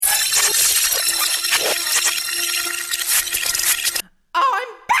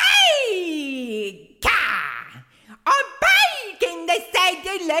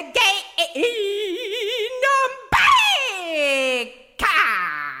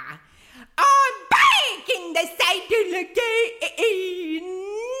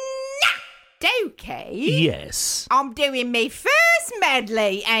Yes. I'm doing my first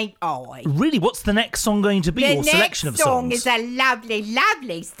medley, ain't I? Really, what's the next song going to be, or selection of The next song songs? is a lovely,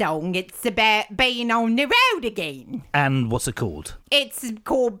 lovely song. It's about being on the road again. And what's it called? It's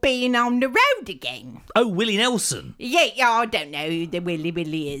called Being on the Road Again. Oh, Willie Nelson. Yeah, I don't know who the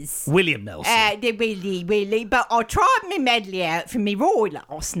Willie is. William Nelson. The Willie, but I tried my medley out for me Roy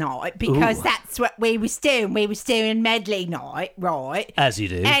last night because that's what we was doing. We was doing medley night, right? As you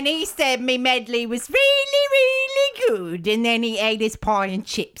do. And he said my medley was really, really good, and then he ate his pie and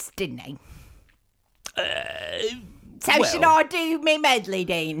chips, didn't he? So should I do my medley,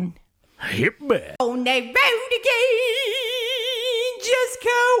 Dean? Hit me. On the road again, just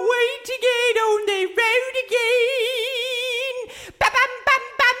can't wait to get on the road again. Ba bam bam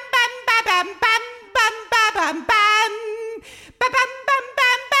bam bam ba bam bam bam ba bam bam ba bam bam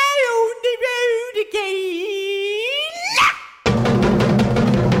bam ba on the road again.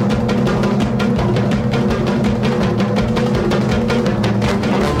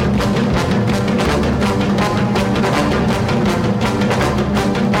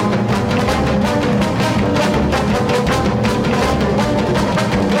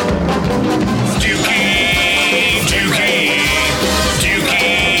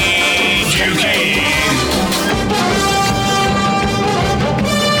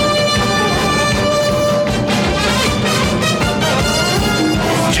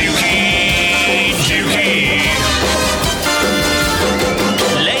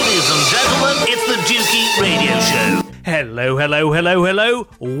 Hello.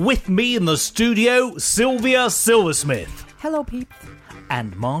 With me in the studio, Sylvia Silversmith. Hello, peeps.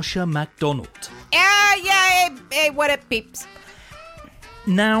 And Marsha MacDonald. Hey, what up, peeps?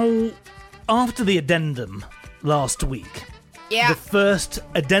 Now, after the addendum last week, the first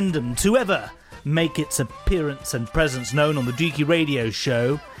addendum to ever make its appearance and presence known on the Dukey Radio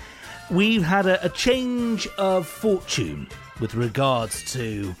Show, we've had a change of fortune with regards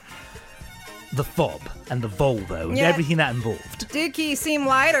to the fob and the Volvo and everything that involved. Dukey, you seem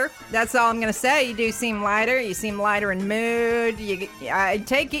lighter. That's all I'm going to say. You do seem lighter. You seem lighter in mood. I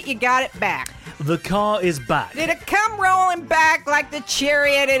take it you got it back. The car is back. Did it come rolling back like the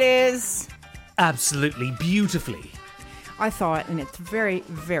chariot it is? Absolutely, beautifully. I thought, and it's a very,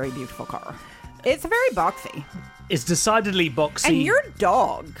 very beautiful car. It's very boxy. It's decidedly boxy. And your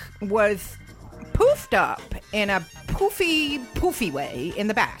dog was poofed up in a poofy way in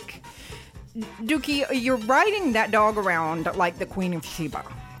the back. Dukey, you're riding that dog around like the Queen of Sheba.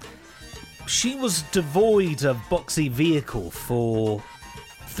 She was devoid of boxy vehicle for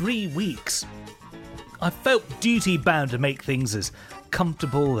 3 weeks. I felt duty-bound to make things as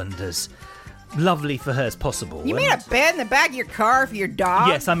comfortable and as lovely for her as possible. You made a bed in the back of your car for your dog?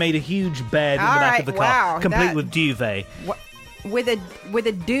 Yes, I made a huge bed in the back of the car, complete with duvet. With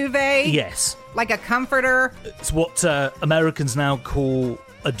a duvet? Yes. Like a comforter? It's what Americans now call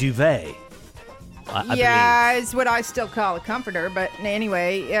a duvet. I believe. It's what I still call a comforter, but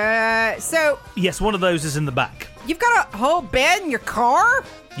anyway, so... Yes, one of those is in the back. You've got a whole bed in your car?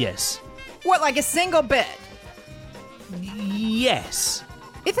 Yes. What, like a single bed? Yes.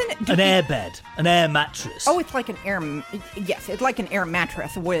 Isn't an air bed, an air mattress. Oh, it's like an air... Yes, it's like an air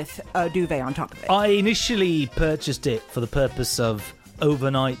mattress with a duvet on top of it. I initially purchased it for the purpose of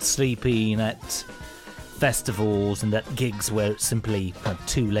overnight sleeping at festivals and at gigs where it's simply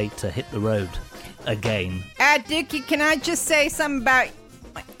too late to hit the road again. Dukey, can I just say something about...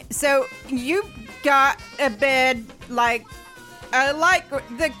 So, you got a bed like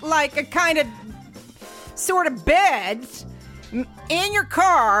a kind of sort of bed in your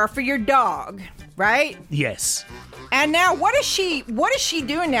car for your dog, right? Yes. And now what is she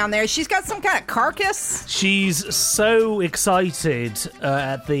doing down there? She's got some kind of carcass? She's so excited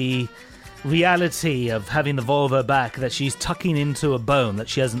at the reality of having the Volvo back that she's tucking into a bone that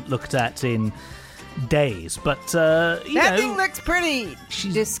she hasn't looked at in days. But that thing looks pretty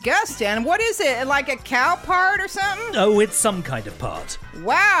disgusting. What is it, like a cow part or something? Oh, it's some kind of part.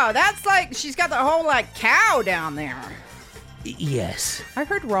 Wow, that's like she's got the whole like cow down there. Yes. I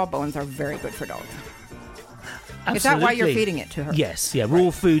heard raw bones are very good for dogs. Absolutely. Is that why you're feeding it to her? Yes, raw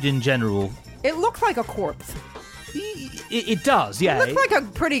food in general. It looks like a corpse. It does, yeah. It looks like a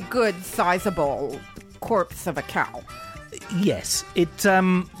pretty good, sizable corpse of a cow. Yes, it...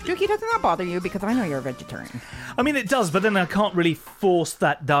 Dukey, doesn't that bother you? Because I know you're a vegetarian. I mean, it does, but then I can't really force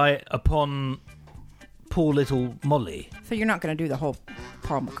that diet upon poor little Molly. So you're not going to do the whole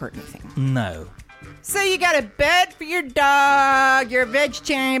Paul McCartney thing? No. So you got a bed for your dog, you're a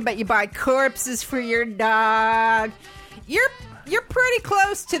vegetarian, but you buy corpses for your dog. You're pretty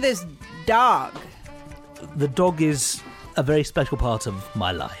close to this dog. The dog is a very special part of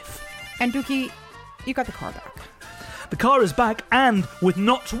my life. And Dukey, You got the car back. The car is back, and with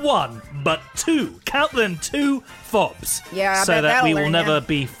not one, but two, count them, two fobs. Yeah, I so bet that we that'll will learn never you.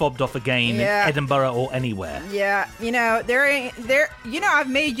 be fobbed off again in Edinburgh or anywhere. Yeah, I've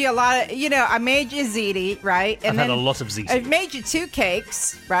made you a lot of, I made you ziti, right? And I've had a lot of ziti. I've made you 2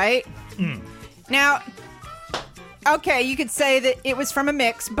 cakes, right? Now, okay, you could say that it was from a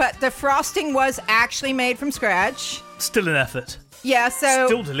mix, but the frosting was actually made from scratch. Still an effort. Yeah, so...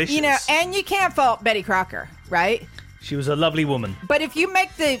 Still delicious. And you can't fault Betty Crocker, right? She was a lovely woman. But if you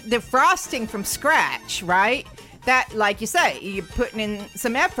make the frosting from scratch, right? That, like you say, you're putting in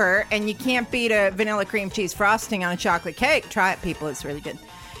some effort, and you can't beat a vanilla cream cheese frosting on a chocolate cake. Try it, people. It's really good.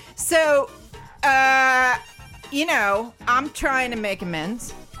 So, I'm trying to make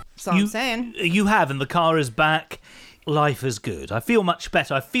amends. That's all I'm saying. You have, and the car is back. Life is good. I feel much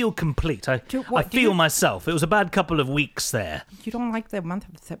better. I feel complete. I feel myself. It was a bad couple of weeks there. You don't like the month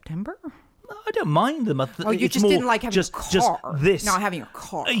of September? I don't mind them. You just didn't like having a car. Just this. Not having a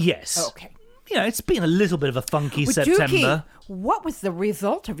car. Yes. Okay. It's been a little bit of a funky September. Dookie, what was the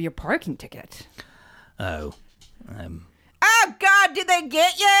result of your parking ticket? Oh, Oh, God, did they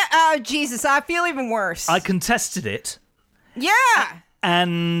get you? Oh, Jesus, I feel even worse. I contested it. Yeah.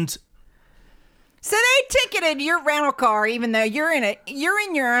 And... So they ticketed your rental car, even though you're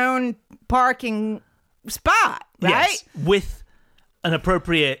in your own parking spot, right? Yes, with an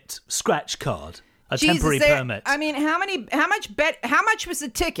appropriate scratch card, a temporary permit. I mean, how much was the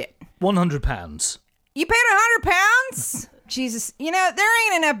ticket? £100. You paid £100? Jesus, there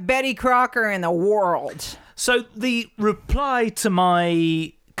ain't enough Betty Crocker in the world. So the reply to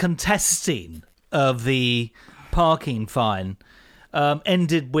my contesting of the parking fine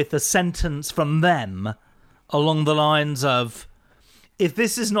ended with a sentence from them along the lines of, if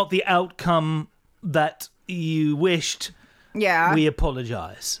this is not the outcome that you wished, we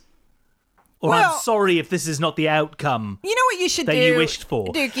apologise. Or I'm sorry if this is not the outcome you know what you should that do, you wished for.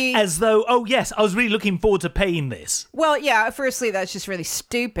 Dookie? As though, oh yes, I was really looking forward to paying this. Well, yeah, firstly, that's just really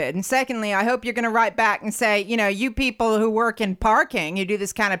stupid. And secondly, I hope you're going to write back and say, you people who work in parking, who do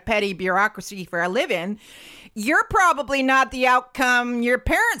this kind of petty bureaucracy for a living, you're probably not the outcome your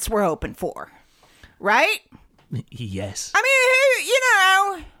parents were hoping for. Right? Yes. I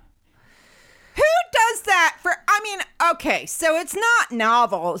mean, who does that for, okay, so it's not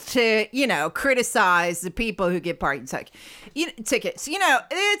novel to, criticize the people who get parking tickets.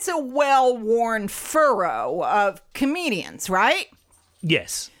 It's a well-worn furrow of comedians, right?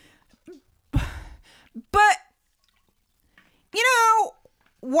 Yes. But,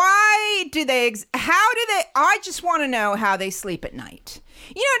 why do they, I just want to know how they sleep at night.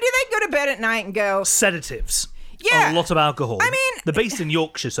 Do they go to bed at night and go... Sedatives. Yeah. A lot of alcohol. I mean... They're based in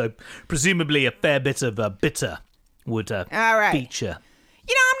Yorkshire, so presumably a fair bit of bitter would feature.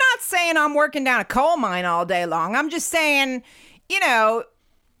 I'm not saying I'm working down a coal mine all day long. I'm just saying,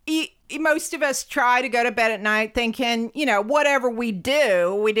 most of us try to go to bed at night thinking, whatever we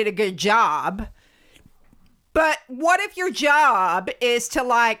do, we did a good job. But what if your job is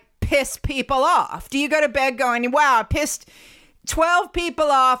to, piss people off? Do you go to bed going, wow, I pissed 12 people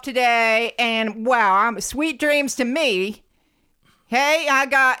off today, and wow, sweet dreams to me. Hey, I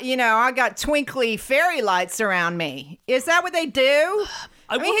got twinkly fairy lights around me. Is that what they do?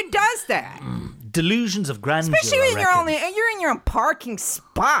 Who does that? Delusions of grandeur, especially when you're in your own parking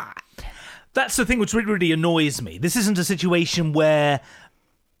spot. That's the thing which really, really annoys me. This isn't a situation where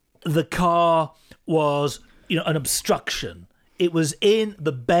the car was, an obstruction. It was in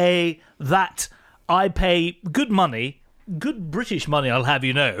the bay that I pay good money, good British money, I'll have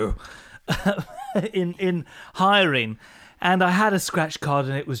you know, in hiring. And I had a scratch card,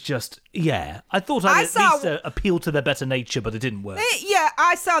 and it was just, I thought I'd at least appeal to their better nature, but it didn't work. Yeah,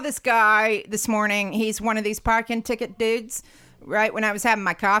 I saw this guy this morning. He's one of these parking ticket dudes, right, when I was having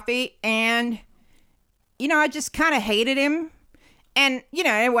my coffee. And, I just kind of hated him. And,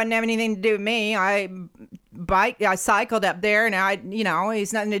 it wasn't having anything to do with me. I cycled up there, and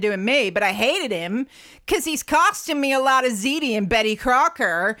he's nothing to do with me. But I hated him because he's costing me a lot of ziti and Betty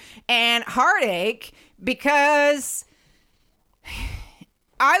Crocker and heartache because...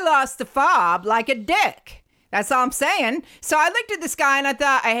 I lost the fob like a dick. That's all I'm saying. So I looked at this guy and I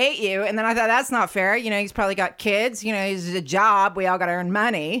thought, I hate you. And then I thought, that's not fair. He's probably got kids. He's a job. We all got to earn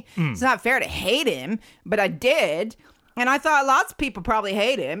money. It's not fair to hate him, but I did. And I thought lots of people probably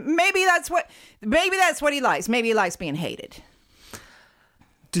hate him. Maybe that's what he likes. Maybe he likes being hated.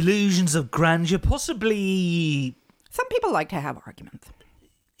 Delusions of grandeur, possibly. Some people like to have arguments.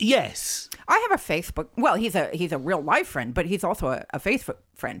 Yes. I have a Facebook. Well, he's a real life friend, but he's also a Facebook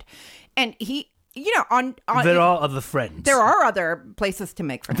friend. And on there are other friends. There are other places to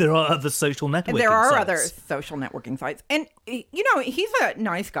make friends. There are other social networking There are sites. other social networking sites. And, he's a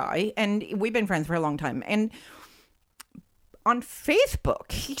nice guy, and we've been friends for a long time. And on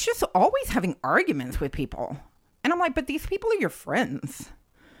Facebook, he's just always having arguments with people. And I'm like, but these people are your friends.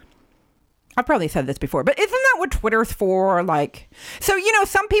 I've probably said this before, but isn't that what Twitter's for? Like, so,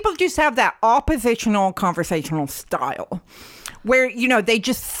 some people just have that oppositional conversational style where, they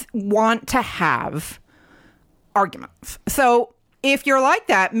just want to have arguments. So if you're like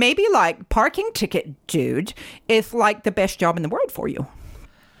that, maybe like parking ticket dude is like the best job in the world for you.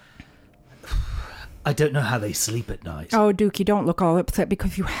 I don't know how they sleep at night. Oh, Dookie, don't look all upset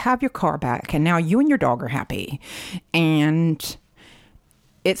because you have your car back and now you and your dog are happy. And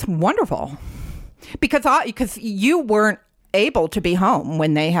it's wonderful. Because you weren't able to be home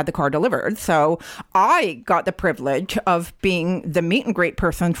when they had the car delivered. So I got the privilege of being the meet and greet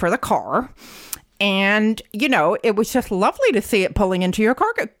person for the car. And, it was just lovely to see it pulling into your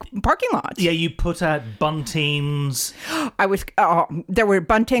parking lot. Yeah, you put out buntings. There were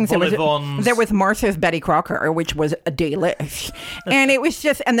buntings. Vol-au-vents. There was Martha's Betty Crocker, which was a delish. And it was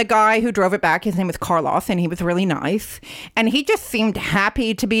just, and the guy who drove it back, his name was Carlos, and he was really nice. And he just seemed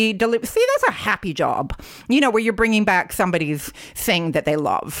happy to be delivered. See, that's a happy job, where you're bringing back somebody's thing that they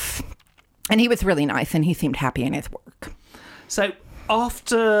love. And he was really nice, and he seemed happy in his work. So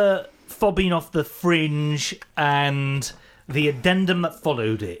after fobbing off the Fringe and the addendum that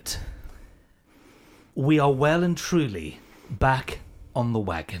followed it, we are well and truly back on the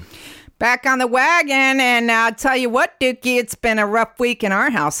wagon. Back on the wagon, and I'll tell you what, Dookie, it's been a rough week in our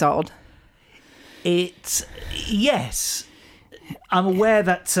household. Yes. I'm aware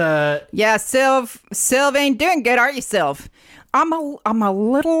that... Yeah, Sylv ain't doing good, are you, Sylv? I'm a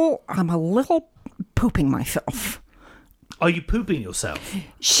little pooping myself. Are you pooping yourself?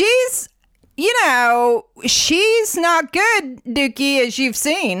 She's not good, Dookie, as you've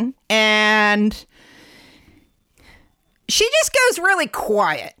seen. And she just goes really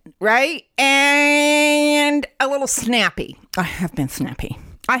quiet, right? And a little snappy. I have been snappy.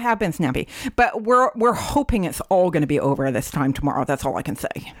 But we're hoping it's all going to be over this time tomorrow. That's all I can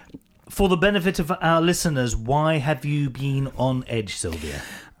say. For the benefit of our listeners, why have you been on edge, Sylvia?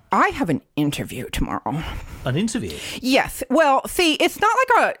 I have an interview tomorrow. An interview? Yes. Well, see, it's not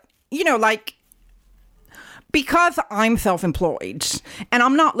like because I'm self-employed and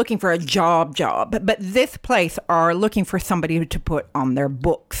I'm not looking for a job, but this place are looking for somebody to put on their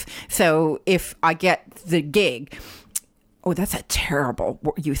books. So if I get the gig, oh, that's a terrible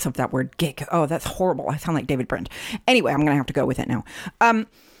use of that word gig. Oh, that's horrible. I sound like David Brent. Anyway, I'm going to have to go with it now.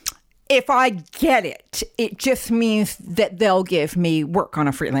 If I get it, it just means that they'll give me work on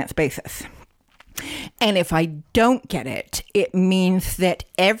a freelance basis. And if I don't get it, it means that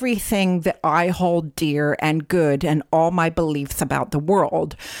everything that I hold dear and good and all my beliefs about the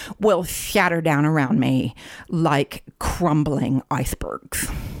world will shatter down around me like crumbling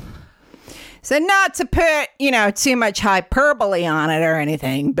icebergs. So not to put, too much hyperbole on it or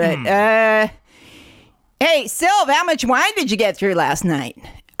anything, but, hey, Sylv, how much wine did you get through last night?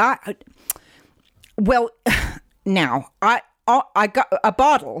 Well, now, I got a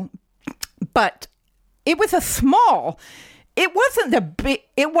bottle, but it was a small. It wasn't a big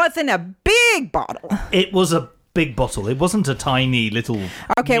bottle. It was a big bottle. It wasn't a tiny little...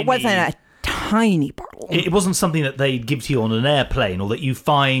 Okay, it wasn't a tiny bottle. It wasn't something that they'd give to you on an airplane or that you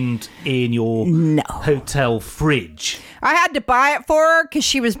find in your hotel fridge. I had to buy it for her because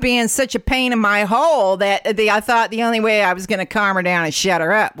she was being such a pain in my hole that I thought the only way I was going to calm her down and shut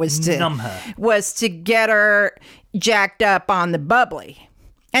her up was to numb her. Was to get her jacked up on the bubbly.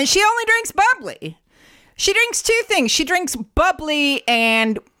 And she only drinks bubbly. She drinks two things. She drinks bubbly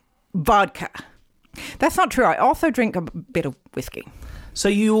and vodka. That's not true. I also drink a bit of whiskey. So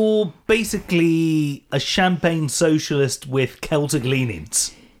you're basically a champagne socialist with Celtic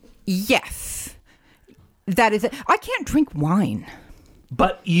leanings. Yes. That is it. I can't drink wine.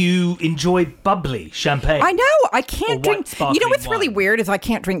 But you enjoy bubbly champagne. I know. I can't drink. You know what's really weird is I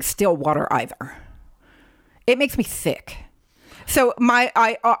can't drink still water either. It makes me sick. So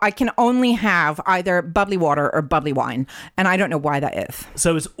I can only have either bubbly water or bubbly wine, and I don't know why that is.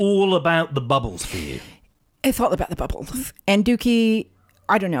 So it's all about the bubbles for you. It's all about the bubbles. And Dookie,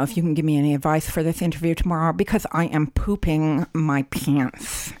 I don't know if you can give me any advice for this interview tomorrow because I am pooping my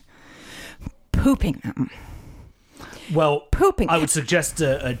pants. Pooping them. Well, pooping. I would suggest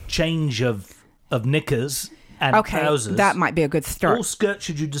a change of knickers and trousers. That might be a good start. Or skirt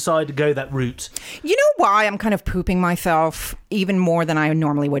should you decide to go that route. You know why I'm kind of pooping myself even more than I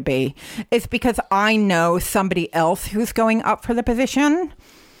normally would be? It's because I know somebody else who's going up for the position.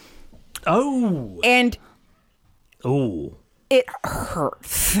 Oh. And Oh. it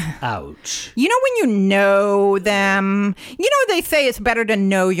hurts. Ouch. You know when you know them? You know they say it's better to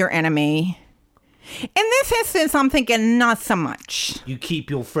know your enemy. In this instance, I'm thinking not so much. You keep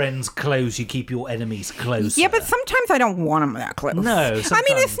your friends close, you keep your enemies close. Yeah, but sometimes I don't want them that close. No, sometimes. I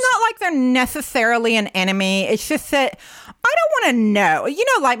mean, it's not like they're necessarily an enemy. It's just that I don't want to know. You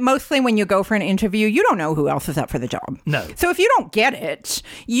know, like mostly when you go for an interview, you don't know who else is up for the job. No. So if you don't get it,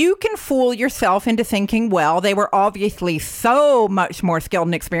 you can fool yourself into thinking, well, they were obviously so much more skilled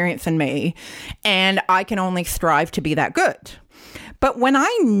and experienced than me, and I can only strive to be that good. But when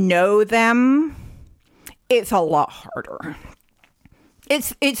I know them, it's a lot harder.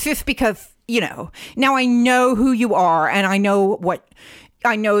 It's just because, you know, now I know who you are and I know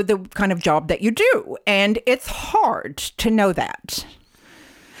the kind of job that you do. And it's hard to know that.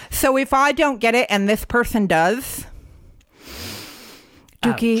 So if I don't get it and this person does,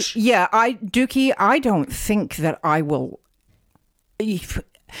 Dookie, ouch. yeah, Dookie, I don't think that I will.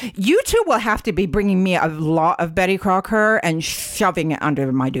 You two will have to be bringing me a lot of Betty Crocker and shoving it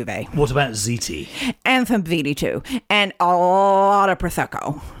under my duvet. What about ziti? And some Viti too. And a lot of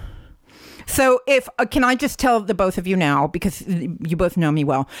Prosecco. So can I just tell the both of you now, because you both know me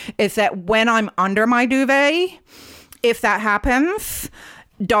well, is that when I'm under my duvet, if that happens,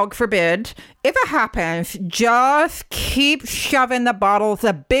 dog forbid, if it happens, just keep shoving the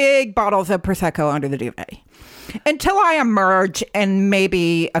big bottles of Prosecco under the duvet. Until I emerge in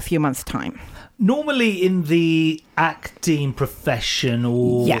maybe a few months' time. Normally in the acting profession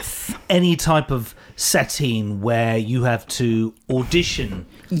or any type of setting where you have to audition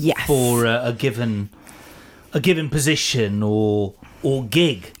for a given position or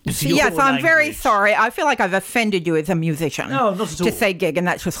gig. Yes, I'm very sorry. I feel like I've offended you as a musician. No, not at all. To say gig, and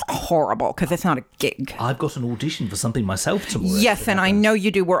that's just horrible because it's not a gig. I've got an audition for something myself tomorrow. Yes, and I know you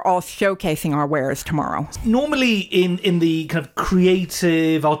do. We're all showcasing our wares tomorrow. Normally in the kind of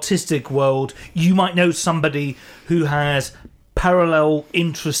creative, artistic world, you might know somebody who has parallel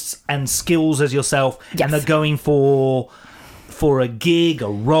interests and skills as yourself, and they're going for a gig, a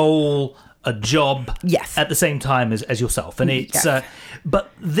role, a job at the same time as yourself. And it's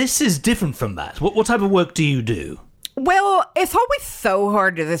but this is different from that. What type of work do you do? Well, it's always so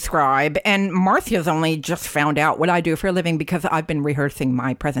hard to describe, and Marcia's only just found out what I do for a living because I've been rehearsing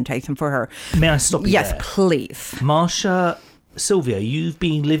my presentation for her. May I stop you there? Yes, please. Marcia, Sylvia, you've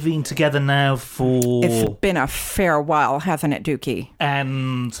been living together now for... It's been a fair while, hasn't it, Dookie?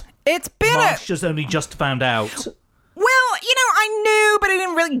 And it's been Marcia's only just found out. Well, you know, I knew, but I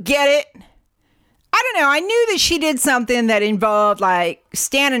didn't really get it. I don't know. I knew that she did something that involved, like,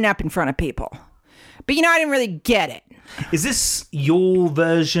 standing up in front of people. But, you know, I didn't really get it. Is this your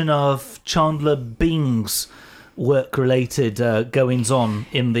version of Chandler Bing's work-related goings-on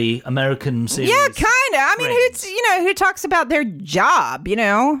in the American series? Yeah, kind of. I mean, who talks about their job, you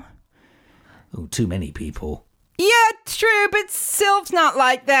know? Oh, too many people. Yeah, it's true, but Sylv's not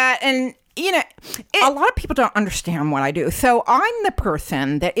like that. And, you know, a lot of people don't understand what I do. So I'm the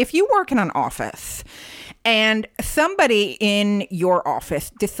person that if you work in an office and somebody in your office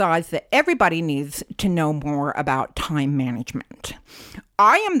decides that everybody needs to know more about time management,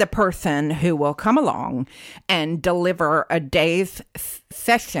 I am the person who will come along and deliver a day's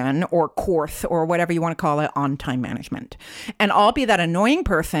session or course or whatever you want to call it on time management. And I'll be that annoying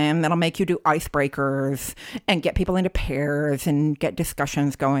person that'll make you do icebreakers and get people into pairs and get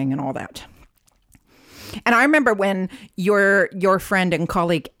discussions going and all that. And I remember when your friend and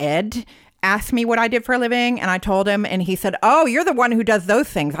colleague Ed asked me what I did for a living, and I told him, and he said, "Oh, you're the one who does those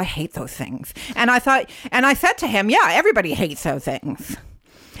things. I hate those things." And I said to him, "Yeah, everybody hates those things."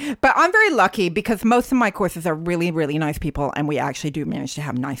 But I'm very lucky because most of my courses are really, really nice people, and we actually do manage to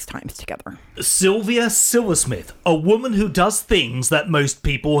have nice times together. Sylvia Silversmith, a woman who does things that most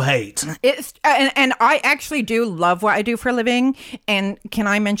people hate. And I actually do love what I do for a living. And can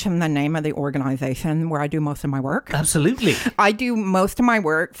I mention the name of the organization where I do most of my work? Absolutely. I do most of my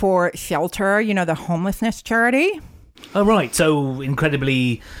work for Shelter, you know, the homelessness charity. Oh, right. So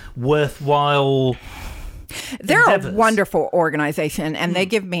incredibly worthwhile... They're endeavors. A wonderful organization, and they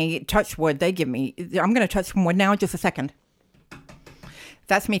give me, touch wood, I'm going to touch some wood now, just a second.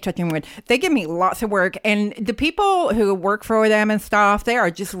 That's me touching wood. They give me lots of work, and the people who work for them and stuff, they are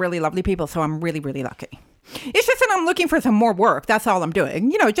just really lovely people, so I'm really, really lucky. It's just that I'm looking for some more work. That's all I'm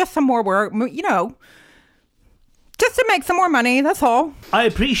doing. You know, just some more work, you know, just to make some more money, that's all. I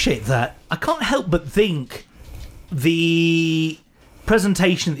appreciate that. I can't help but think the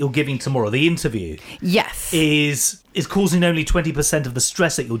presentation that you're giving tomorrow, the interview, is causing only 20% of the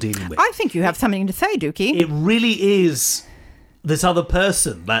stress that you're dealing with. I think you have something to say, Dookie. It really is this other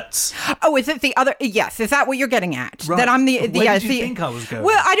person that's... Oh, is it the other? Yes, is that what you're getting at? Right. That I'm the... Where did you think I was going?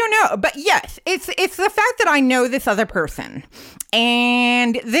 Well, I don't know. But yes, it's the fact that I know this other person.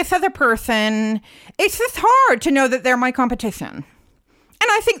 And this other person, it's just hard to know that they're my competition. And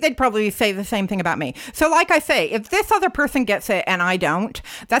I think they'd probably say the same thing about me. So like I say, if this other person gets it and I don't,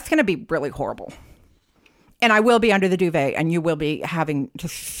 that's going to be really horrible. And I will be under the duvet, and you will be having to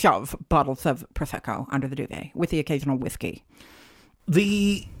shove bottles of Prosecco under the duvet with the occasional whiskey.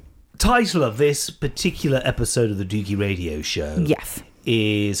 The title of this particular episode of the Dookie Radio Show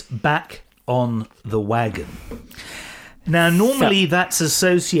is Back on the Wagon. Now, normally that's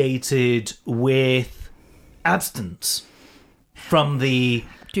associated with abstinence from the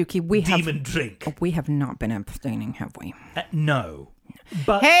demon drink. We have not been abstaining, have we? No.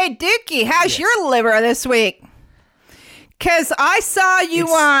 But hey, Dookie, how's your liver this week? Because I saw you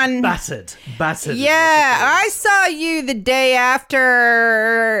on... Battered. Yeah, I saw you the day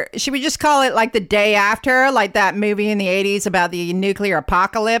after... Should we just call it like the day after? Like that movie in the 80s about the nuclear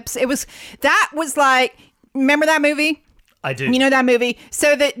apocalypse? That was like... Remember that movie? I do. You know that movie?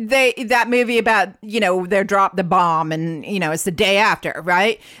 So that movie about, they dropped the bomb and, it's the day after,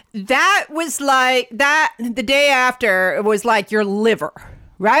 right? That was like that. The day after was like your liver,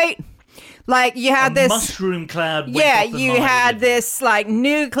 right? Like you had this mushroom cloud. Yeah, you had this like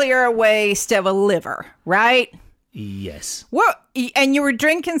nuclear waste of a liver, right? Yes. What? And you were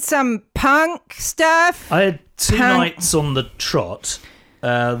drinking some punk stuff? I had two nights on the trot.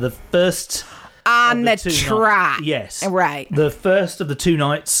 The first... On the trot. Yes. Right. The first of the two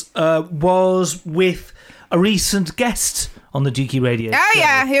nights was with a recent guest on the Dookie Radio Oh, show.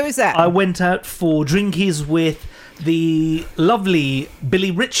 yeah. Who was that? I went out for drinkies with the lovely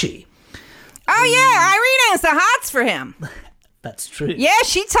Billy Ritchie. Oh, yeah. Irina has the hots for him. That's true. Yeah,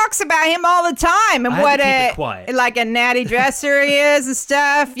 she talks about him all the time and what like a natty dresser he is and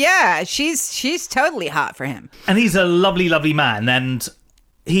stuff. Yeah, she's totally hot for him. And he's a lovely, lovely man. And...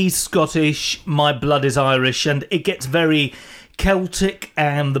 he's Scottish, my blood is Irish, and it gets very Celtic,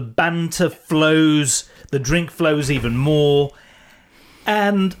 and the banter flows, the drink flows even more.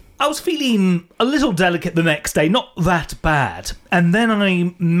 And I was feeling a little delicate the next day, not that bad. And then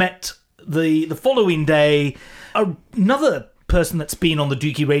I met the following day another person that's been on the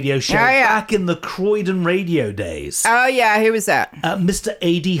Dookie Radio show back in the Croydon radio days. Oh, yeah, who was that? Mr.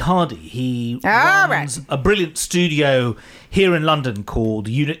 A.D. Hardy. He runs a brilliant studio here in London called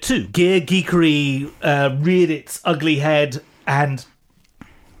Unit 2. Gear geekery reared its ugly head, and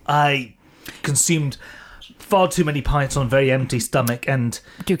I consumed far too many pints on a very empty stomach, and...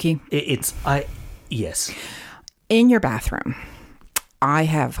 Dookie. Yes. In your bathroom, I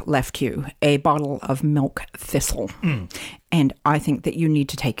have left you a bottle of milk thistle, and I think that you need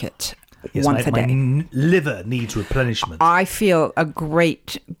to take it once a day. My liver needs replenishment. I feel a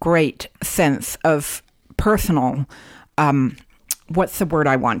great, great sense of personal, what's the word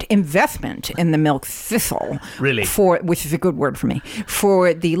I want? Investment in the milk thistle. Really? Which is a good word for me,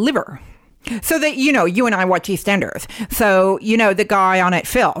 for the liver. So that, you and I watch EastEnders. So, the guy on it,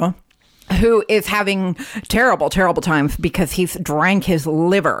 Phil... who is having terrible, terrible times because he's drank his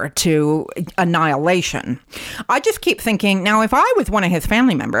liver to annihilation. I just keep thinking, now, if I was one of his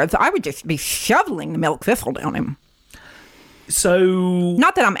family members, I would just be shoveling the milk thistle down him. So...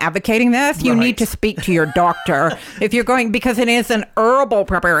 Not that I'm advocating this. You need to speak to your doctor if you're going, because it is an herbal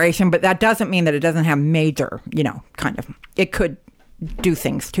preparation, but that doesn't mean that it doesn't have major, it could do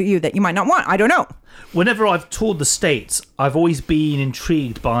things to you that you might not want. I don't know. Whenever I've toured the States, I've always been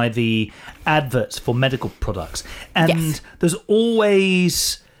intrigued by the adverts for medical products. And there's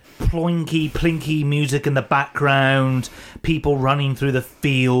always plinky, plinky music in the background, people running through the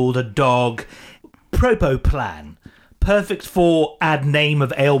field, a dog. Propoplan. Perfect for add name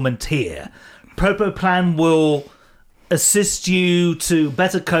of ailment here. Propoplan will assist you to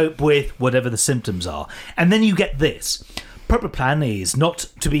better cope with whatever the symptoms are. And then you get this. Propoplan is not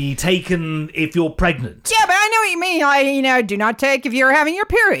to be taken if you're pregnant. Yeah, but I know what you mean. Do not take if you're having your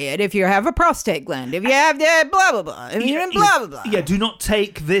period, if you have a prostate gland, if you have the blah, blah, blah, if you're blah, blah, blah. Yeah, do not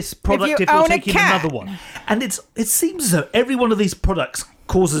take this product if you're taking another one. And it seems as though every one of these products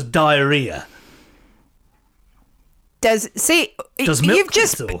causes diarrhea. Does milk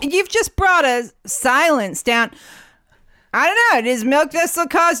you've just brought a silence down. I don't know. Does milk thistle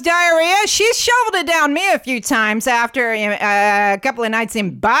cause diarrhea? She's shoveled it down me a few times after a couple of nights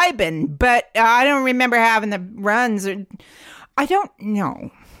imbibing, but I don't remember having the runs. I don't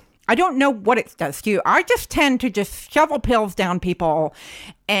know. I don't know what it does to you. I just tend to just shovel pills down people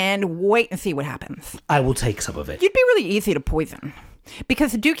and wait and see what happens. I will take some of it. You'd be really easy to poison.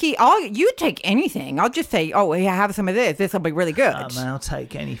 Because Dookie, you take anything. I'll just say, oh, yeah, have some of this. This will be really good. I'll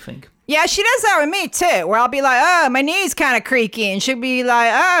take anything. Yeah, she does that with me too, where I'll be like, oh, my knee's kind of creaky. And she'll be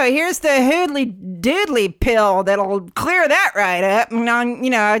like, oh, here's the hoodly doodly pill that'll clear that right up. And I'm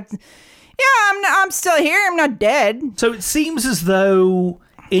still here. I'm not dead. So it seems as though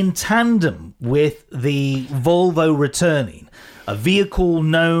in tandem with the Volvo returning, a vehicle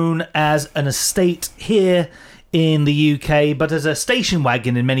known as an estate here in the UK, but as a station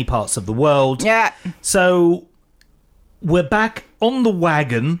wagon in many parts of the world. Yeah. So we're back on the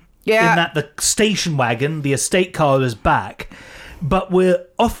wagon. Yeah. In that the station wagon, the estate car is back, but we're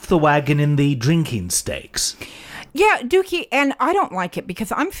off the wagon in the drinking stakes. Yeah, Dookie, and I don't like it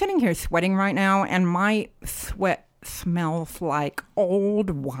because I'm sitting here sweating right now, and my sweat smells like old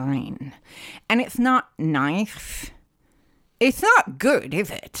wine. And it's not nice. It's not good,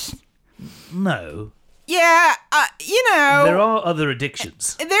 is it? No. Yeah, There are other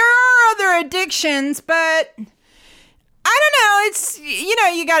addictions. There are other addictions, but I don't know. It's,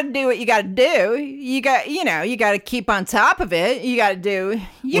 you got to do what you got to do. You got to keep on top of it. You got to do.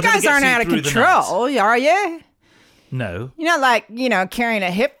 You guys aren't out of control, are you? No. You're not like, carrying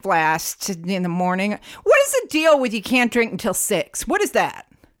a hip flask in the morning. What is the deal with you can't drink until 6? What is that?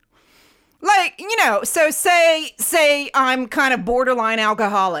 Like, so say I'm kind of borderline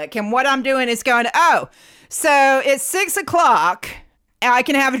alcoholic, and what I'm doing is going, so it's 6 o'clock, and I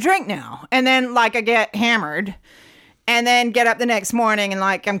can have a drink now. And then, like, I get hammered, and then get up the next morning, and,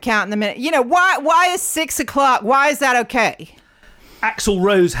 like, I'm counting the minute. Why is 6 o'clock? Why is that okay? Axl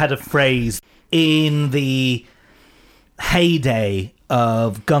Rose had a phrase in the heyday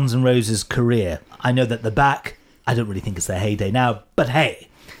of Guns N' Roses' career. I know that the back, I don't really think it's their heyday now, but hey.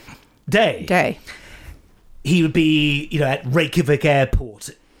 Day. He would be, at Reykjavik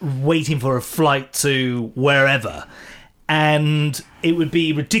Airport, waiting for a flight to wherever. And it would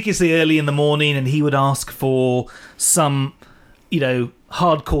be ridiculously early in the morning, and he would ask for some,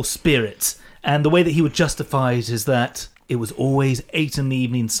 hardcore spirits. And the way that he would justify it is that it was always 8 in the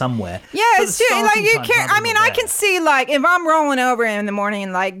evening somewhere. Yeah, so it's just, like, you can't. I mean, I can see, like, if I'm rolling over in the morning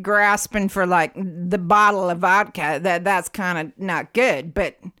and, like, grasping for, like, the bottle of vodka, that's kind of not good.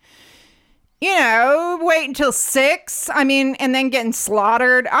 But wait until 6. I mean, and then getting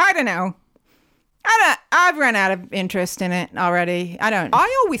slaughtered. I don't know. I've run out of interest in it already.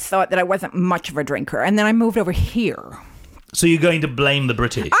 I always thought that I wasn't much of a drinker, and then I moved over here. So you're going to blame the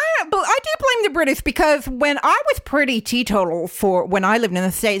British? I do blame the British, because when I was pretty teetotal when I lived in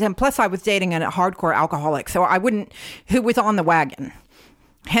the States, and plus I was dating a hardcore alcoholic, so who was on the wagon.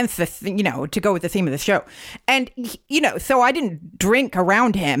 Hence, to go with the theme of the show. And, so I didn't drink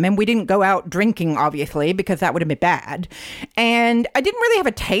around him, and we didn't go out drinking, obviously, because that would have been bad. And I didn't really have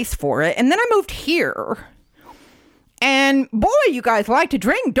a taste for it. And then I moved here. And, boy, you guys like to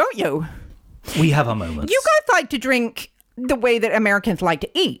drink, don't you? We have our moments. You guys like to drink the way that Americans like to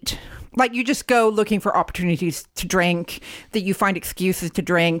eat. Like, you just go looking for opportunities to drink, that you find excuses to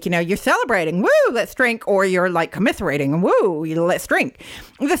drink. You're celebrating, woo, let's drink. Or you're, like, commiserating, woo, let's drink.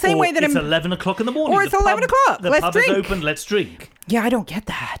 The same way that it's 11 o'clock in the morning. Or it's 11 o'clock, let's drink. The pub is open, let's drink. Yeah, I don't get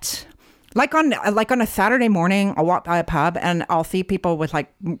that. Like on a Saturday morning, I'll walk by a pub and I'll see people with,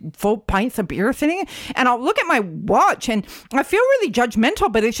 like, full pints of beer sitting, and I'll look at my watch and I feel really judgmental,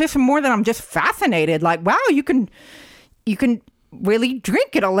 but it's just more that I'm just fascinated. Like, wow, you can really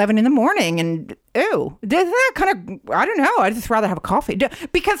drink at 11 in the morning, and ew, that kind of, I don't know, I'd just rather have a coffee,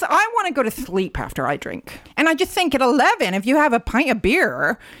 because I want to go to sleep after I drink. And I just think at 11, if you have a pint of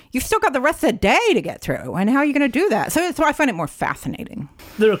beer, you've still got the rest of the day to get through, and how are you going to do that? So that's why I find it more fascinating.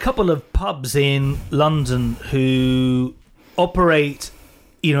 There are a couple of pubs in London who operate,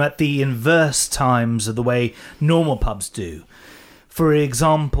 at the inverse times of the way normal pubs do. For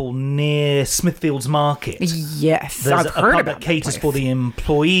example, near Smithfield's Market. Yes, there's I've heard pub about that caters for the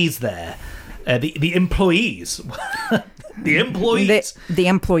employees there. The employees. The employees. The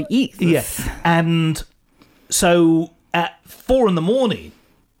employees. Yes. And so at 4 a.m,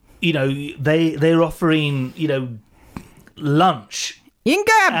 they're offering, lunch. You can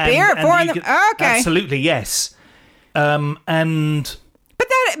go have beer at 4 in the... Okay. Absolutely, yes. And...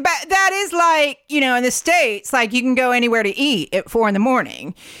 But that is like, in the States, like, you can go anywhere to eat at 4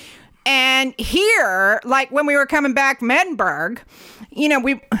 a.m. And here, like, when we were coming back from Edinburgh,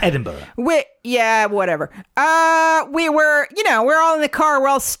 Edinburgh. Whatever. We were, we're all in the car, we're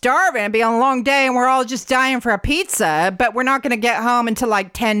all starving, it'd be a long day, and we're all just dying for a pizza, but we're not going to get home until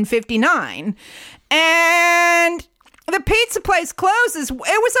like 10:59. And the pizza place closes. It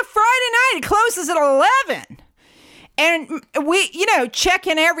was a Friday night. It closes at 11. And we, check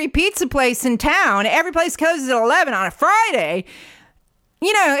in every pizza place in town. Every place closes at 11 on a Friday.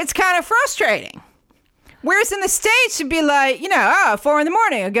 it's kind of frustrating. Whereas in the States, you'd be like, 4 a.m,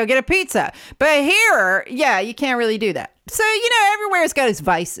 I'll go get a pizza. But here, you can't really do that. So, everywhere's got its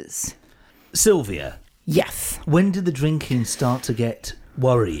vices. Sylvia. Yes. When did the drinking start to get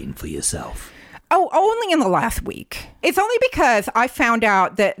worrying for yourself? Oh, only in the last week. It's only because I found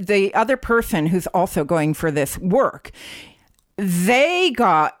out that the other person who's also going for this work, they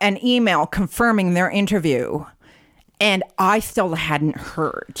got an email confirming their interview, and I still hadn't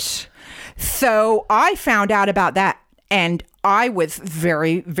heard. So I found out about that, and I was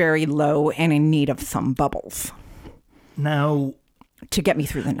very, very low and in need of some bubbles. Now, to get me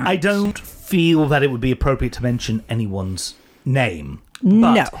through the night. I don't feel that it would be appropriate to mention anyone's name.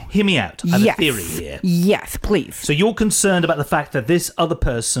 No. But hear me out. I have a theory here. Yes, please. So you're concerned about the fact that this other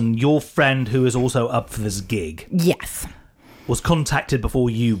person, your friend who is also up for this gig, yes, was contacted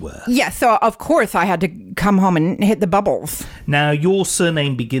before you were. Yes, so of course I had to come home and hit the bubbles. Now, your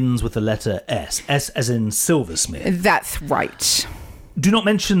surname begins with the letter S. S as in silversmith. That's right. Do not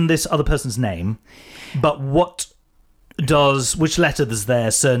mention this other person's name, but which letter does their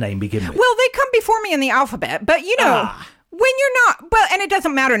surname begin with? Well, they come before me in the alphabet, but when you're not, well, and it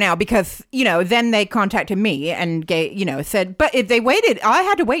doesn't matter now because, then they contacted me and said, but if they waited, I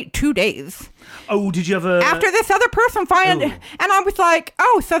had to wait 2 days. Oh, did you ever? After this other person and I was like,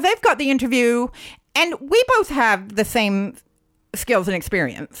 so they've got the interview and we both have the same skills and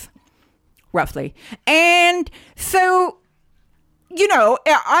experience, roughly. And so,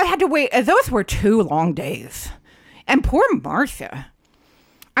 I had to wait. Those were 2 long days. And poor Marcia.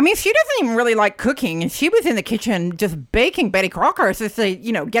 I mean, she doesn't even really like cooking, and she was in the kitchen just baking Betty Crockers to say,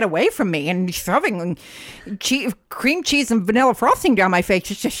 get away from me, and shoving cream cheese and vanilla frosting down my face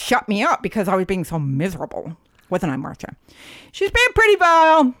just shut me up because I was being so miserable. Wasn't I, Marcia? She's being pretty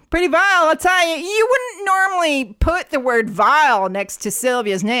vile. Pretty vile, I'll tell you. You wouldn't normally put the word vile next to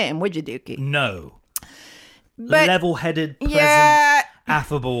Sylvia's name, would you, Dookie? No. But, level-headed, pleasant,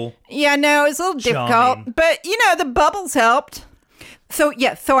 affable. Yeah, no, it's a little charming. Difficult. But, the bubbles helped. So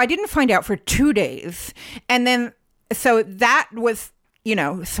I didn't find out for 2 days. And then, so that was,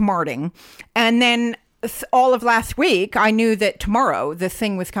 smarting. And then all of last week, I knew that tomorrow this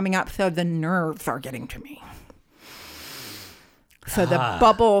thing was coming up. So the nerves are getting to me. So the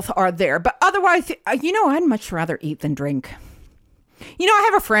bubbles are there. But otherwise, I'd much rather eat than drink. I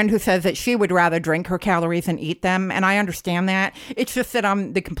have a friend who says that she would rather drink her calories than eat them, and I understand that. It's just that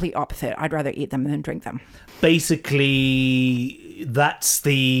I'm the complete opposite. I'd rather eat them than drink them. Basically, that's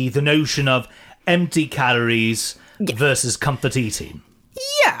the notion of empty calories versus comfort eating.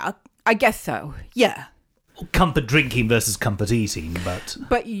 Yeah, I guess so. Yeah. Comfort drinking versus comfort eating, but...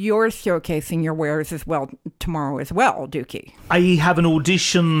 But you're showcasing your wares as well tomorrow as well, Dookie. I have an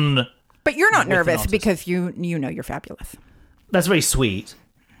audition... But you're not nervous because you know you're fabulous. That's very sweet.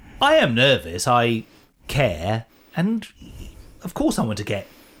 I am nervous. I care. And, of course, I want to get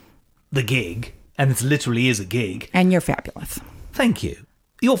the gig. And it literally is a gig. And you're fabulous. Thank you.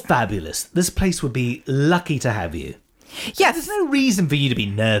 You're fabulous. This place would be lucky to have you. Yes. There's no reason for you to be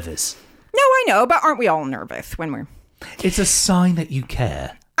nervous. No, I know, but aren't we all nervous when we're... It's a sign that you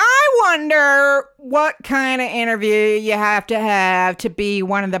care. I wonder what kind of interview you have to be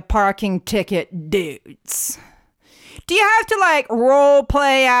one of the parking ticket dudes. Do you have to, role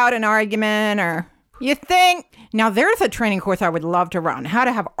play out an argument, or you think... Now, there's a training course I would love to run, how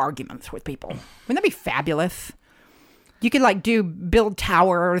to have arguments with people. Wouldn't that be fabulous? You could, build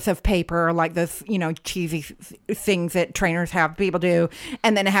towers of paper, like those, cheesy things that trainers have people do,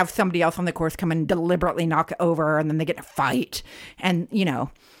 and then have somebody else on the course come and deliberately knock it over, and then they get in a fight, and,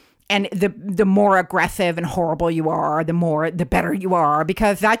 and the more aggressive and horrible you are, the better you are,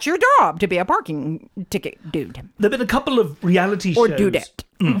 because that's your job, to be a parking ticket dude. There have been a couple of reality shows. Or dudette.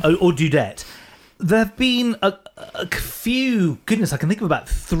 Or dudette. There have been a few, goodness, I can think of about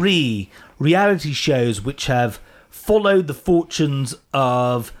 3 reality shows which have followed the fortunes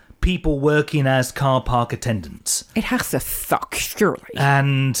of people working as car park attendants. It has to suck, surely.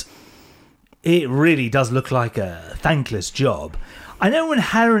 And it really does look like a thankless job. I know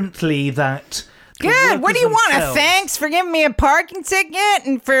inherently that... Good. What do you want? A thanks for giving me a parking ticket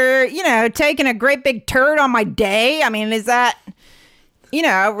and for, taking a great big turd on my day? I mean, is that...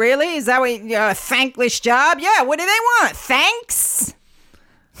 really? Is that what a thankless job? Yeah, what do they want? Thanks?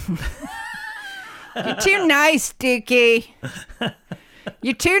 You're too nice, Dookie.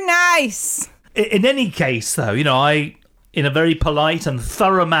 You're too nice. In any case, though, I, in a very polite and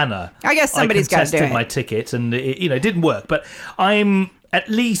thorough manner, I guess somebody's got to do it. My ticket, and it didn't work. But I'm at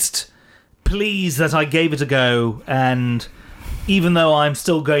least pleased that I gave it a go, and even though I'm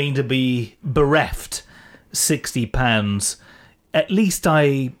still going to be bereft £60, at least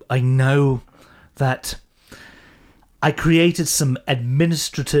I know that I created some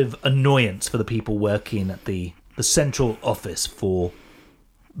administrative annoyance for the people working at the central office for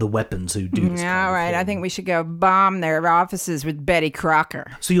the weapons who do this. All right, I think we should go bomb their offices with Betty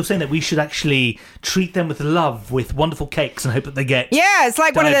Crocker. So you're saying that we should actually treat them with love, with wonderful cakes, and hope that they get it's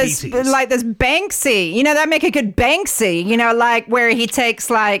like diabetes. One of those, like this Banksy. That'd make a good Banksy. Like where he takes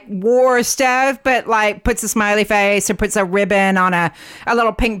like war stuff, but like puts a smiley face or puts a ribbon on a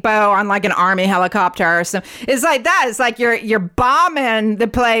little pink bow on like an army helicopter or something. It's like that. It's like you're bombing the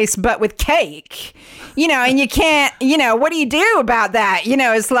place, but with cake. And you can't. What do you do about that?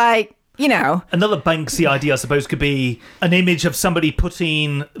 It's like, Another Banksy idea, I suppose, could be an image of somebody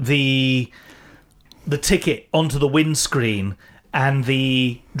putting the ticket onto the windscreen and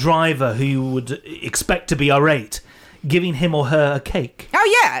the driver who you would expect to be irate giving him or her a cake.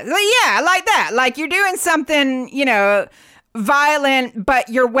 Oh, yeah, like that. Like you're doing something, violent, but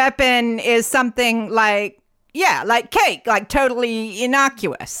your weapon is something like cake, like totally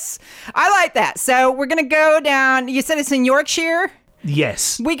innocuous. I like that. So we're going to go down. You said it's in Yorkshire?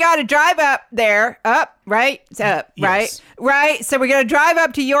 Yes. We got to drive up there. Right? It's up, yes. Right? So we're going to drive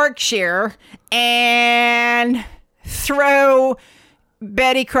up to Yorkshire and throw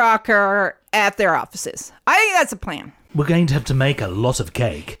Betty Crocker at their offices. I think that's a plan. We're going to have to make a lot of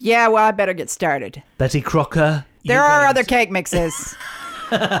cake. Yeah, well, I better get started. Betty Crocker. There are other cake mixes.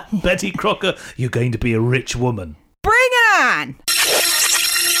 Betty Crocker, you're going to be a rich woman. Bring it on!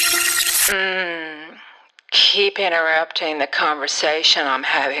 Keep interrupting the conversation I'm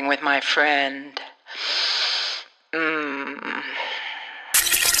having with my friend.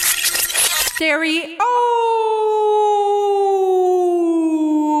 Stereotypes.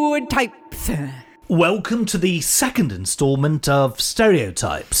 Welcome to the second installment of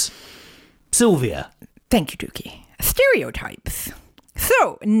Stereotypes. Sylvia. Thank you, Dookie. Stereotypes.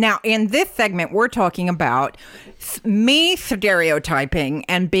 So, now in this segment, we're talking about me stereotyping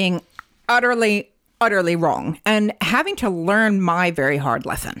and being utterly wrong and having to learn my very hard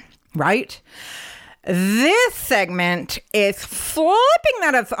lesson, right? This segment is flipping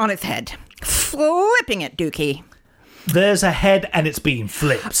that on its head. Flipping it, Dookie. There's a head and it's being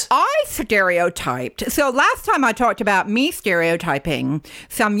flipped. I stereotyped. So last time I talked about me stereotyping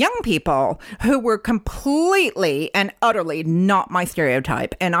some young people who were completely and utterly not my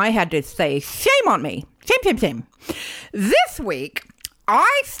stereotype. And I had to say, shame on me. Shame. This week,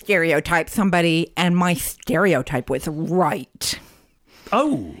 I stereotyped somebody and my stereotype was right.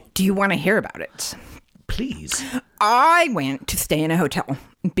 Oh. Do you want to hear about it? Please. I went to stay in a hotel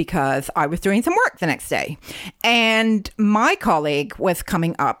because I was doing some work the next day. And my colleague was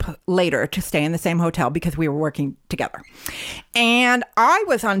coming up later to stay in the same hotel because we were working together. And I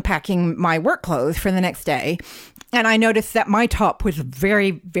was unpacking my work clothes for the next day. And I noticed that my top was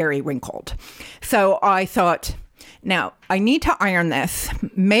very, very wrinkled. So I thought, now I need to iron this.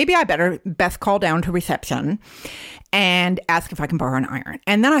 Maybe I best call down to reception and ask if I can borrow an iron.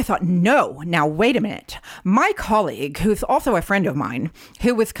 And then I thought, no, now wait a minute. My colleague, who's also a friend of mine,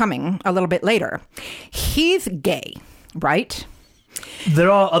 who was coming a little bit later, he's gay, right? There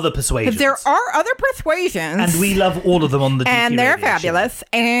are other persuasions. There are other persuasions. And we love all of them on the DQ and they're radio fabulous. show.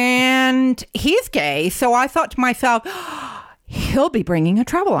 And he's gay. So I thought to myself, he'll be bringing a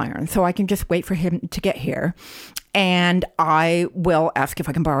travel iron. So I can just wait for him to get here. And I will ask if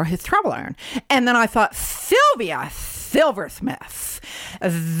I can borrow his travel iron. And then I thought, Sylvia Silversmith,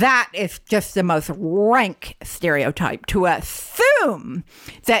 that is just the most rank stereotype to assume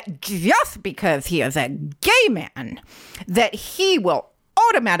that just because he is a gay man, that he will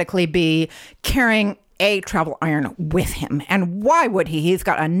automatically be carrying a travel iron with him. And why would he? He's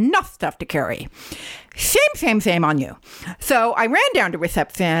got enough stuff to carry. Shame on you. So I ran down to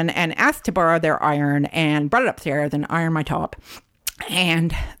reception and asked to borrow their iron and brought it upstairs and ironed my top.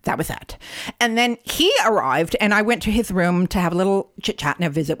 And that was that. And then he arrived and I went to his room to have a little chit chat and a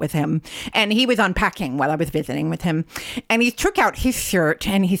visit with him. And he was unpacking while I was visiting with him. And he took out his shirt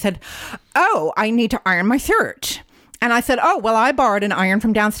and he said, "Oh, I need to iron my shirt." And I said, "Oh, well, I borrowed an iron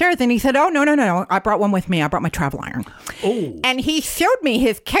from downstairs." And he said, "Oh, no. I brought one with me. I brought my travel iron." Oh. And he showed me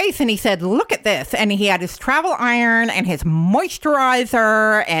his case and he said, "Look at this." And he had his travel iron and his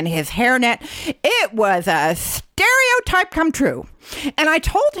moisturizer and his hairnet. It was a stereotype come true. And I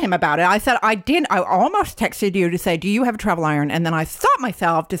told him about it. I said, I almost texted you to say, "Do you have a travel iron?" And then I stopped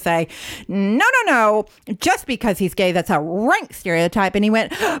myself to say, no. Just because he's gay, that's a rank stereotype. And he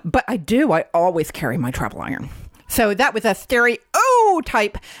went, "But I do. I always carry my travel iron." So that was a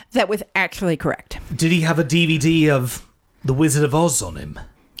stereotype that was actually correct. Did he have a DVD of The Wizard of Oz on him?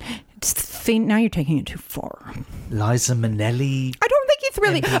 See, now you're taking it too far. Liza Minnelli. I don't think he's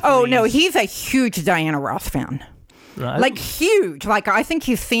really... Oh, no, he's a huge Diana Ross fan. Right. Like, huge. Like, I think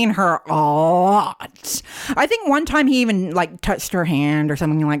he's seen her a lot. I think one time he even, like, touched her hand or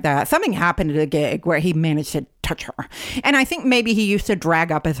something like that. Something happened at a gig where he managed to touch her. And I think maybe he used to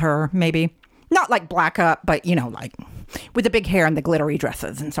drag up with her, maybe. Not like black up, but, you know, like, with the big hair and the glittery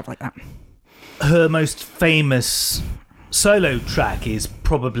dresses and stuff like that. Her most famous solo track is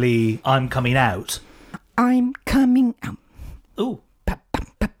probably I'm Coming Out. I'm coming out. Ooh.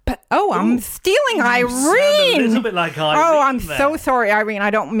 Oh, I'm stealing Irene. A little bit like Irene. Oh, I'm so sorry, Irene. I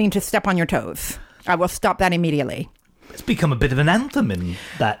don't mean to step on your toes. I will stop that immediately. It's become a bit of an anthem in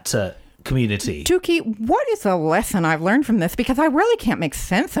that community. Dookie, what is a lesson I've learned from this? Because I really can't make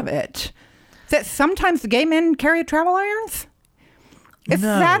sense of it. That sometimes gay men carry travel irons? Is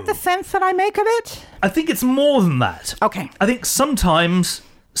that the sense that I make of it? I think it's more than that. Okay. I think sometimes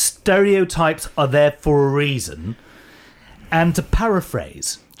stereotypes are there for a reason. And to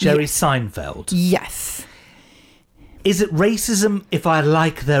paraphrase Jerry Seinfeld. Yes. Is it racism if I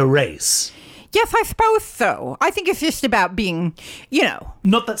like their race? Yes, I suppose so. I think it's just about being, you know...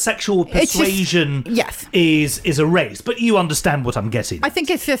 Not that sexual persuasion is a race, but you understand what I'm getting. I think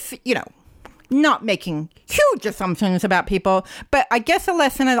it's just, you know, not making huge assumptions about people. But I guess the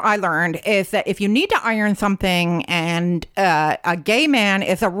lesson that I learned is that if you need to iron something and a gay man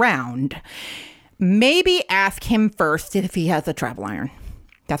is around, maybe ask him first if he has a travel iron.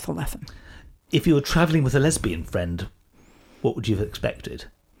 That's the lesson. If you were travelling with a lesbian friend, what would you have expected?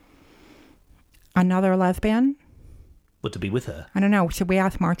 Another lesbian? What, to be with her? I don't know. Should we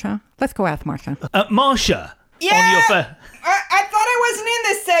ask Marsha? Let's go ask Marsha. Marsha! Yeah! On your I thought I wasn't in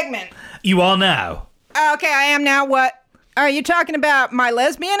this segment. You are now. Okay, I am now. What? Are you talking about my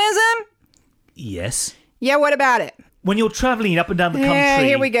lesbianism? Yes. Yeah, what about it? When you're travelling up and down the country... Yeah,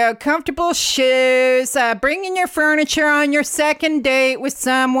 here we go. Comfortable shoes, bringing your furniture on your second date with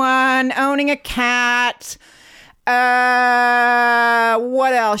someone, owning a cat.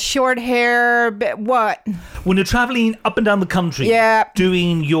 What else? Short hair, what? When you're travelling up and down the country... Yeah.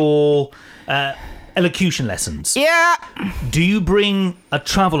 Doing your elocution lessons... Yeah. Do you bring a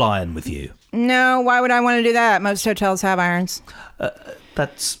travel iron with you? No, why would I want to do that? Most hotels have irons.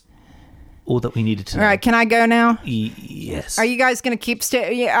 That's... all that we needed to know. All right, can I go now? Yes. Are you guys going to keep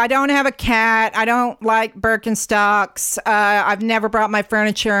I don't have a cat. I don't like Birkenstocks. I've never brought my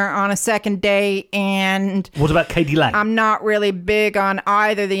furniture on a second date. And what about Katie Lang? I'm not really big on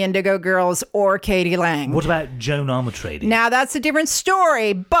either the Indigo Girls or Katie Lang. What about Joan Armatrading? Now, that's a different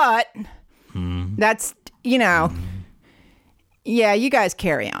story, but that's, you know, yeah, you guys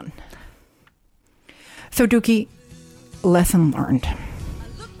carry on. So, Dookie, lesson learned.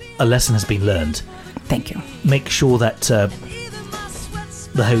 A lesson has been learned. Thank you. Make sure that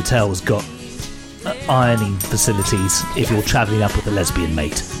the hotel's got ironing facilities if you're travelling up with a lesbian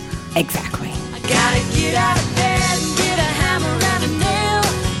mate. Exactly. I gotta get out of bed and get a hammer and a nail.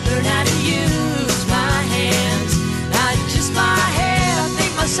 Learn how to use my hands. I adjust my hair, I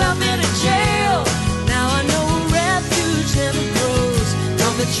think myself in a jail. Now I know a refuge never grows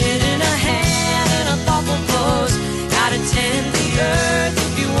from a chin in a hand and a thoughtful pose. Gotta tend the earth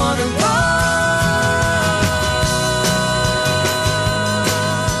if you wanna roll.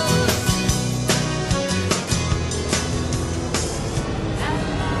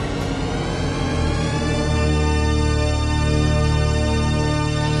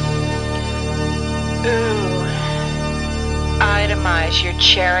 Ooh, itemize your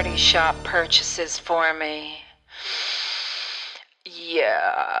charity shop purchases for me.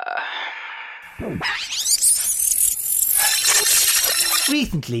 Yeah.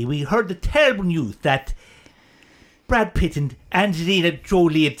 Recently, we heard the terrible news that Brad Pitt and Angelina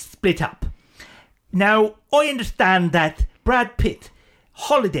Jolie had split up. Now, I understand that Brad Pitt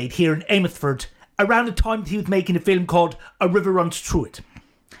holidayed here in Amesford around the time that he was making a film called A River Runs Through It.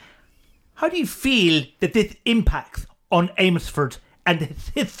 How do you feel that this impacts on Amesford and the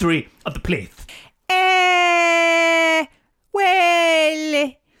history of the place?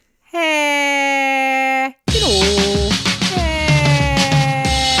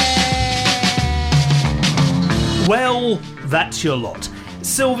 Well, that's your lot.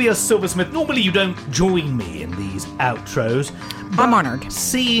 Sylvia Silversmith, normally you don't join me in these outros. I'm honoured.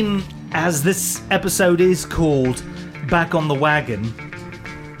 Seeing as this episode is called Back on the Wagon,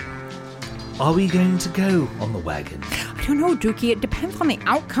 are we going to go on the wagon? I don't know, Dookie. It depends on the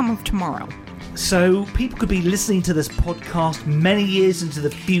outcome of tomorrow. So people could be listening to this podcast many years into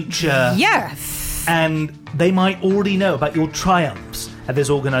the future. Yes. And they might already know about your triumphs at this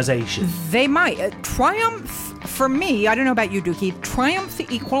organisation. They might. Triumphs for me, I don't know about you, Dookie, triumphs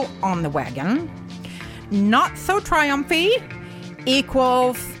equal on the wagon. Not so triumphy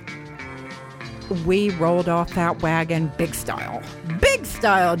equals we rolled off that wagon big style. Big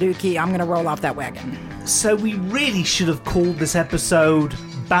style, Dookie. I'm going to roll off that wagon. So we really should have called this episode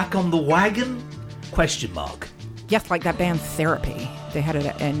Back on the Wagon? ? Yes, like that band Therapy. They had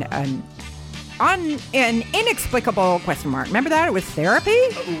an inexplicable question mark. Remember that? It was Therapy?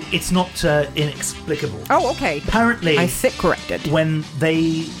 It's not inexplicable. Oh, okay. Apparently, I sit corrected. When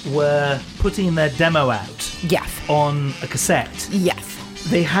they were putting their demo out Yes. on a cassette, Yes.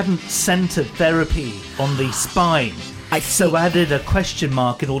 they hadn't centered Therapy on the spine. I see. So added a question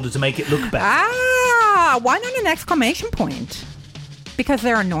mark in order to make it look better. Why not an exclamation point? Because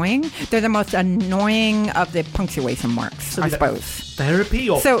they're annoying. They're the most annoying of the punctuation marks, So I we got suppose. Therapy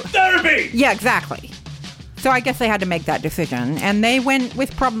or Therapy? Yeah, exactly. So I guess they had to make that decision, and they went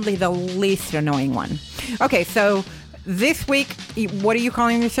with probably the least annoying one. Okay, so this week, what are you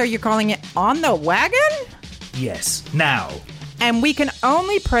calling the show? You're calling it On the Wagon? Yes. Now. And we can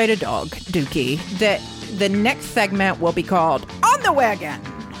only pray to dog, Dookie, that the next segment will be called On the Wagon.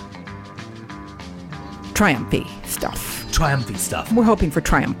 Triumphy stuff. Triumphy stuff. We're hoping for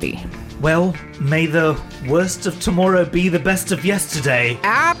triumphy. Well, may the worst of tomorrow be the best of yesterday.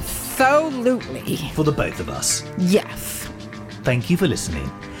 Absolutely. For the both of us. Yes. Thank you for listening.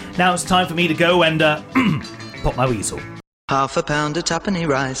 Now it's time for me to go and pop my weasel. Half a pound of tuppenny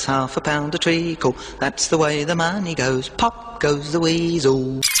rice, half a pound of treacle. That's the way the money goes. Pop goes the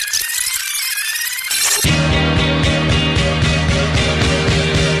weasel.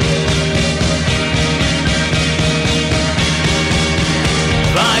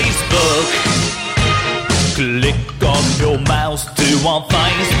 Facebook. Click on your mouse to our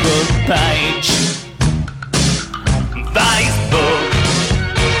Facebook page. Facebook.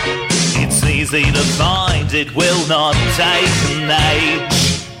 It's easy to find, it will not take an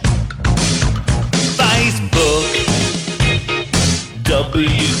age. Facebook.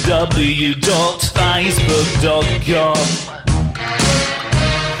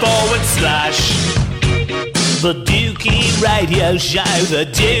 www.facebook.com/The Dookie Radio Show, The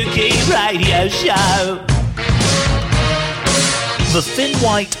Dookie Radio Show. The thin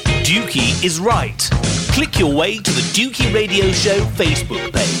white Dookie is right. Click your way to the Dookie Radio Show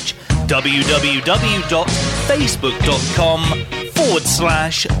Facebook page,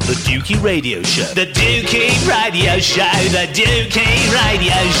 www.facebook.com/The Dookie Radio Show. The Dookie Radio Show, The Dookie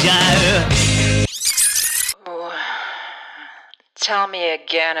Radio Show. Tell me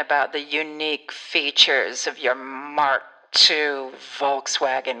again about the unique features of your Mark II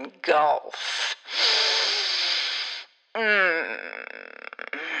Volkswagen Golf.